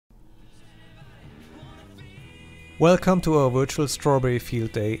Welcome to our virtual strawberry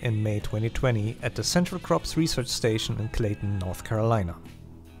field day in May 2020 at the Central Crops Research Station in Clayton, North Carolina.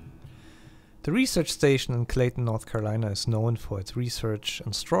 The research station in Clayton, North Carolina is known for its research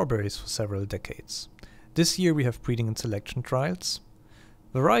on strawberries for several decades. This year we have breeding and selection trials,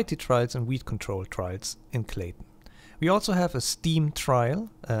 variety trials and weed control trials in Clayton. We also have a steam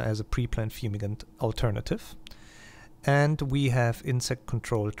trial as a pre-plant fumigant alternative, and we have insect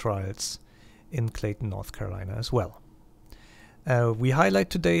control trials in Clayton, North Carolina as well. We highlight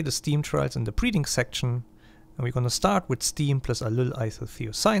today the steam trials in the breeding section, and we're going to start with steam plus allyl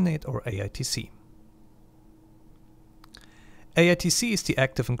isothiocyanate, or AITC. AITC is the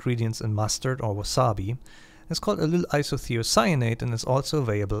active ingredient in mustard or wasabi. It's called allyl isothiocyanate and is also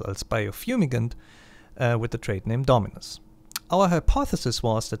available as biofumigant with the trade name Dominus. Our hypothesis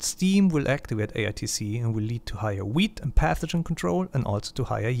was that steam will activate AITC and will lead to higher weed and pathogen control and also to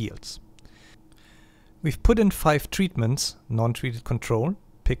higher yields. We've put in 5 treatments: non-treated control,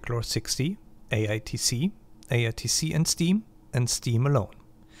 Picklor 60, AITC, AITC and steam alone.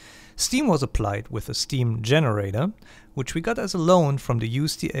 Steam was applied with a steam generator, which we got as a loan from the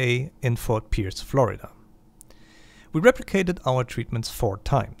USDA in Fort Pierce, Florida. We replicated our treatments 4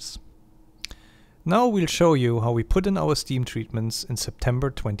 times. Now we'll show you how we put in our steam treatments in September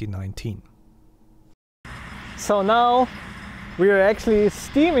 2019. So now we are actually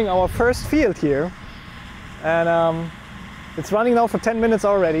steaming our first field here. And it's running now for 10 minutes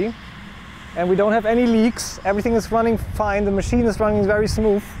already, and we don't have any leaks. Everything is running fine. The machine is running very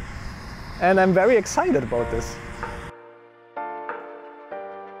smooth, and I'm very excited about this.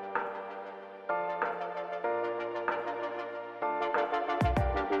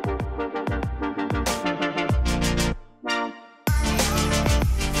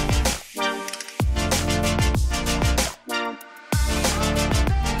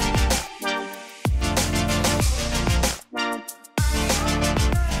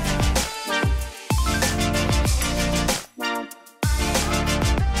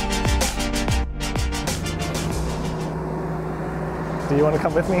 Do you want to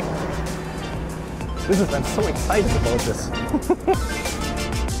come with me? I'm so excited about this.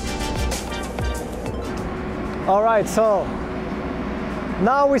 All right, so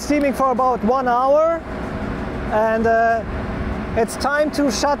now we're steaming for about 1 hour, and it's time to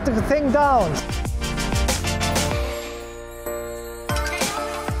shut the thing down.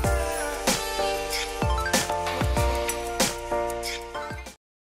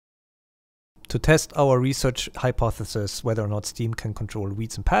 To test our research hypothesis whether or not steam can control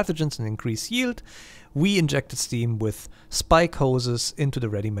weeds and pathogens and increase yield, we injected steam with spike hoses into the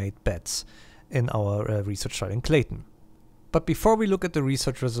ready-made beds in our research trial in Clayton. But before we look at the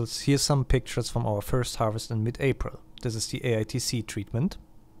research results, here's some pictures from our first harvest in mid-April. This is the AITC treatment.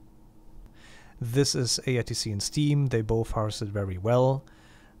 This is AITC and steam. They both harvested very well.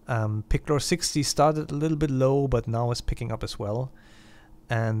 Picklor 60 started a little bit low, but now is picking up as well.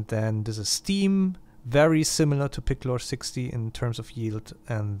 And then this is steam, very similar to Picklor 60 in terms of yield.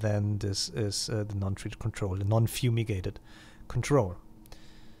 And then this is the non-treated control, the non-fumigated control.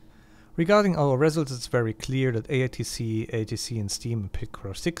 Regarding our results, it's very clear that AITC, AITC and steam and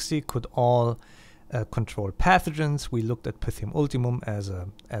Picklor 60 could all control pathogens. We looked at Pythium ultimum as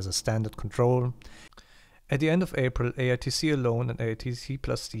a standard control. At the end of April, AITC alone and AITC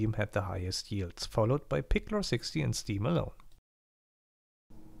plus steam had the highest yields, followed by Picklor 60 and steam alone.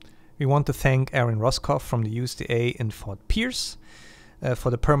 We want to thank Aaron Rocco from the USDA in Fort Pierce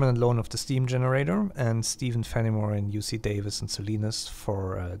for the permanent loan of the steam generator, and Stephen Fenimore in UC Davis and Salinas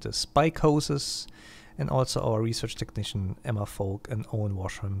for the spike hoses, and also our research technician Emma Folk and Owen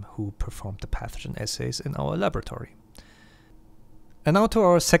Washam, who performed the pathogen assays in our laboratory. And now to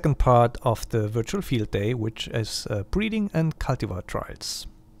our second part of the virtual field day, which is breeding and cultivar trials.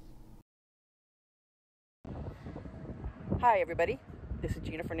 Hi everybody. This is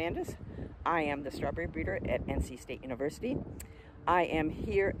Gina Fernandez. I am the strawberry breeder at NC State University. I am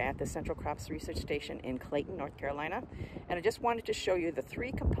here at the Central Crops Research Station in Clayton, North Carolina, and I just wanted to show you the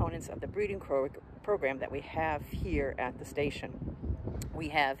 3 components of the breeding program that we have here at the station. We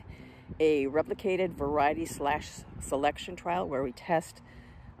have a replicated variety/selection trial where we test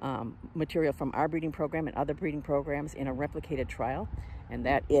material from our breeding program and other breeding programs in a replicated trial, and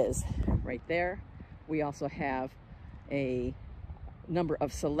that is right there. We also have a number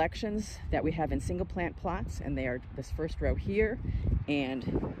of selections that we have in single plant plots, and they are this first row here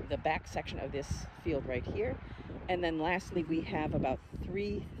and the back section of this field right here. And then lastly, we have about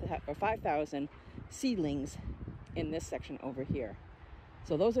 5,000 seedlings in this section over here.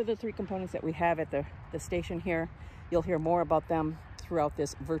 So those are the 3 components that we have at the station here. You'll hear more about them throughout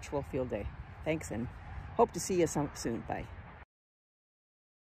this virtual field day. Thanks, and Hope to see you soon. Bye.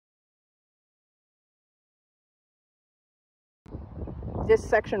 This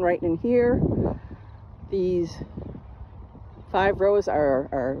section right in here, these 5 rows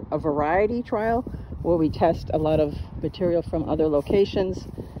are a variety trial where we test a lot of material from other locations,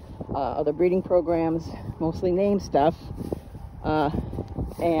 other breeding programs, mostly name stuff,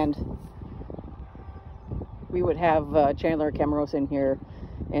 and we would have Chandler Camaros in here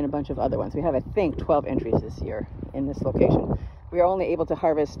and a bunch of other ones. We have, I think, 12 entries this year in this location. We are only able to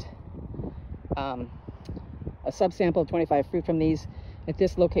harvest a subsample of 25 fruit from these. At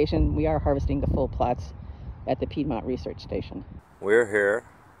this location, we are harvesting the full plots at the Piedmont Research Station. We're here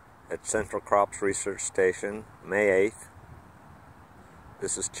at Central Crops Research Station, May 8th.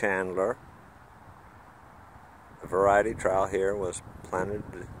 This is Chandler. The variety trial here was planted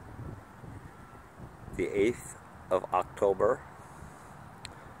the 8th of October.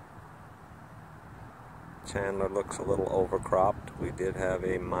 Chandler looks a little overcropped. We did have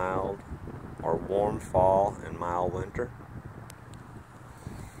a mild or warm fall and mild winter.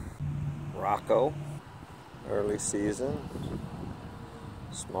 Rocco, early season,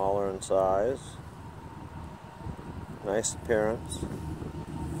 smaller in size, nice appearance,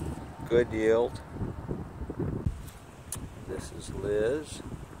 good yield. This is Liz,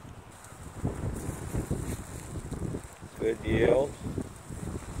 good yield,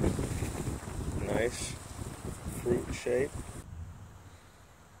 nice fruit shape.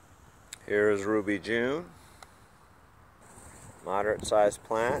 Here is Ruby June, moderate sized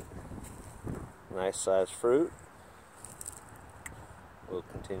plant, nice sized fruit, will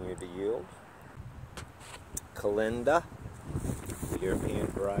continue to yield. Kalinda, European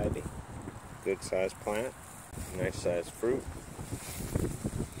variety, good sized plant, nice sized fruit.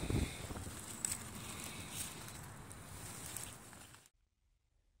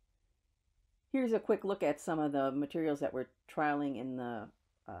 Here's a quick look at some of the materials that we're trialing in the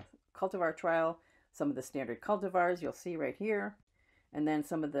cultivar trial. Some of the standard cultivars you'll see right here. And then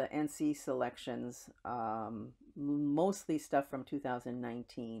some of the NC selections, mostly stuff from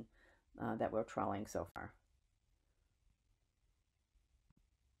 2019 that we're trialing so far.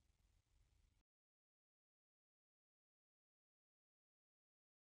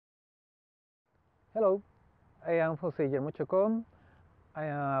 Hello, I am Jose Guillermo Chacon. I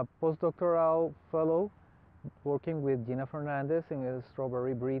am a postdoctoral fellow working with Gina Fernandez in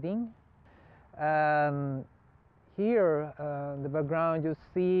strawberry breeding. And here in the background you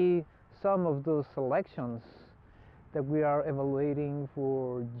see some of those selections that we are evaluating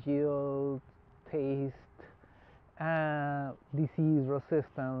for yield, taste, and disease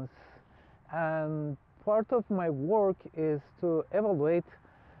resistance. And part of my work is to evaluate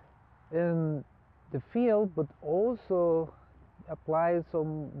in the field, but also apply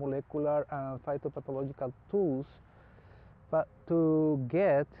some molecular and phytopathological tools, but to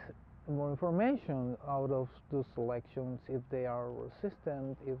get more information out of those selections, if they are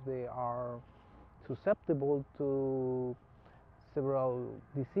resistant, if they are susceptible to several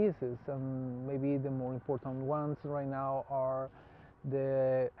diseases. And maybe the more important ones right now are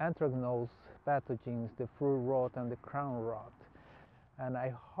the anthracnose pathogens, the fruit rot and the crown rot. And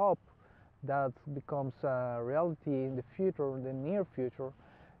I hope that becomes a reality in the future, in the near future,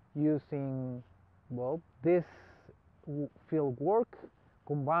 using, well, this field work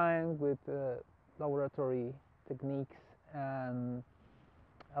combined with laboratory techniques and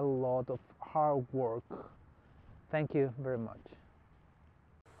a lot of hard work. Thank you very much.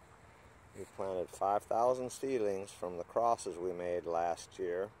 We planted 5,000 seedlings from the crosses we made last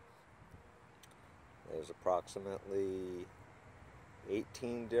year. There's approximately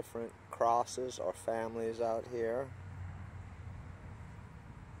 18 different crosses or families out here.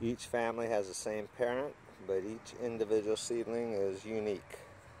 Each family has the same parent, but each individual seedling is unique.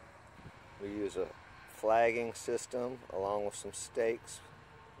 We use a flagging system along with some stakes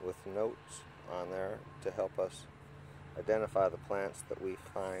with notes on there to help us identify the plants that we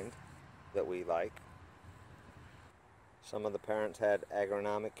find that we like. Some of the parents had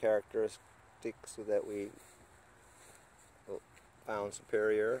agronomic characteristics that we found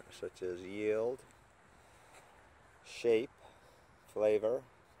superior, such as yield, shape, flavor,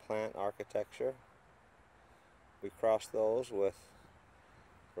 plant architecture. We crossed those with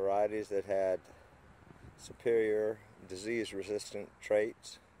varieties that had superior disease-resistant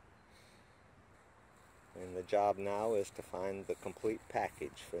traits. And the job now is to find the complete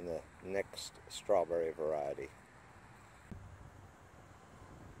package for the next strawberry variety.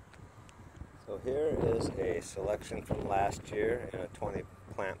 So here is a selection from last year in a 20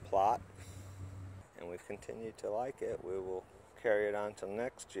 plant plot, and we've continued to like it. We will carry it on till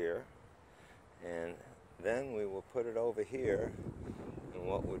next year, and Then we will put it over here in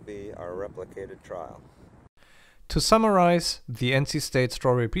what would be our replicated trial. To summarize, the NC State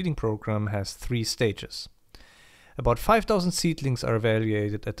strawberry breeding program has 3 stages. About 5,000 seedlings are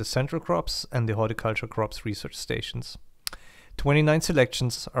evaluated at the central crops and the horticulture crops research stations. 29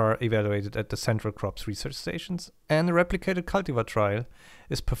 selections are evaluated at the central crops research stations, and a replicated cultivar trial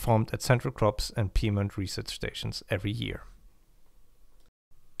is performed at central crops and Piedmont research stations every year.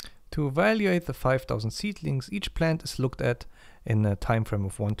 To evaluate the 5,000 seedlings, each plant is looked at in a time frame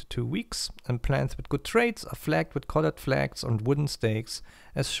of 1 to 2 weeks, and plants with good traits are flagged with colored flags on wooden stakes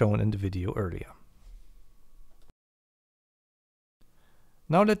as shown in the video earlier.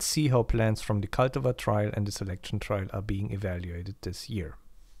 Now let's see how plants from the cultivar trial and the selection trial are being evaluated this year.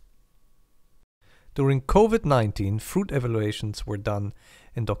 During COVID-19, fruit evaluations were done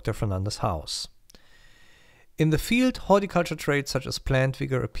in Dr. Fernandez's house. In the field, horticulture traits such as plant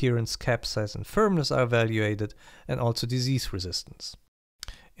vigor, appearance, cap size and firmness are evaluated, and also disease resistance.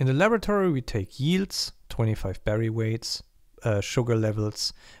 In the laboratory we take yields, 25 berry weights, sugar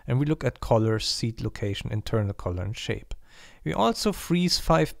levels, and we look at color, seed location, internal color and shape. We also freeze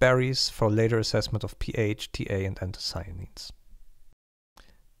 5 berries for later assessment of pH, TA and anthocyanins.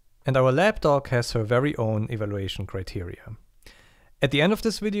 And our lab dog has her very own evaluation criteria. At the end of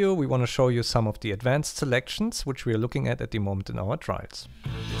this video, we want to show you some of the advanced selections which we are looking at the moment in our trials.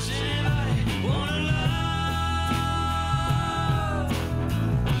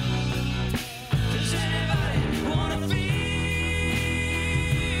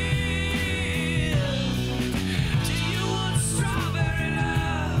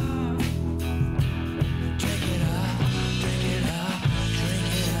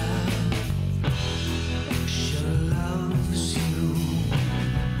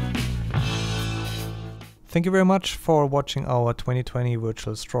 Thank you very much for watching our 2020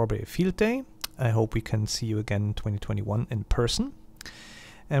 virtual strawberry field day. I hope we can see you again in 2021 in person.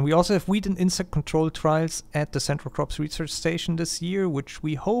 And we also have weed and insect control trials at the Central Crops Research Station this year, which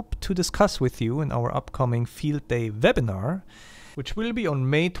we hope to discuss with you in our upcoming field day webinar, which will be on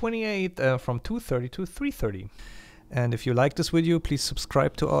May 28th from 2:30 to 3:30. And if you like this video, please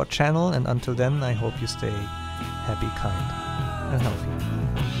subscribe to our channel. And until then, I hope you stay happy, kind, and healthy.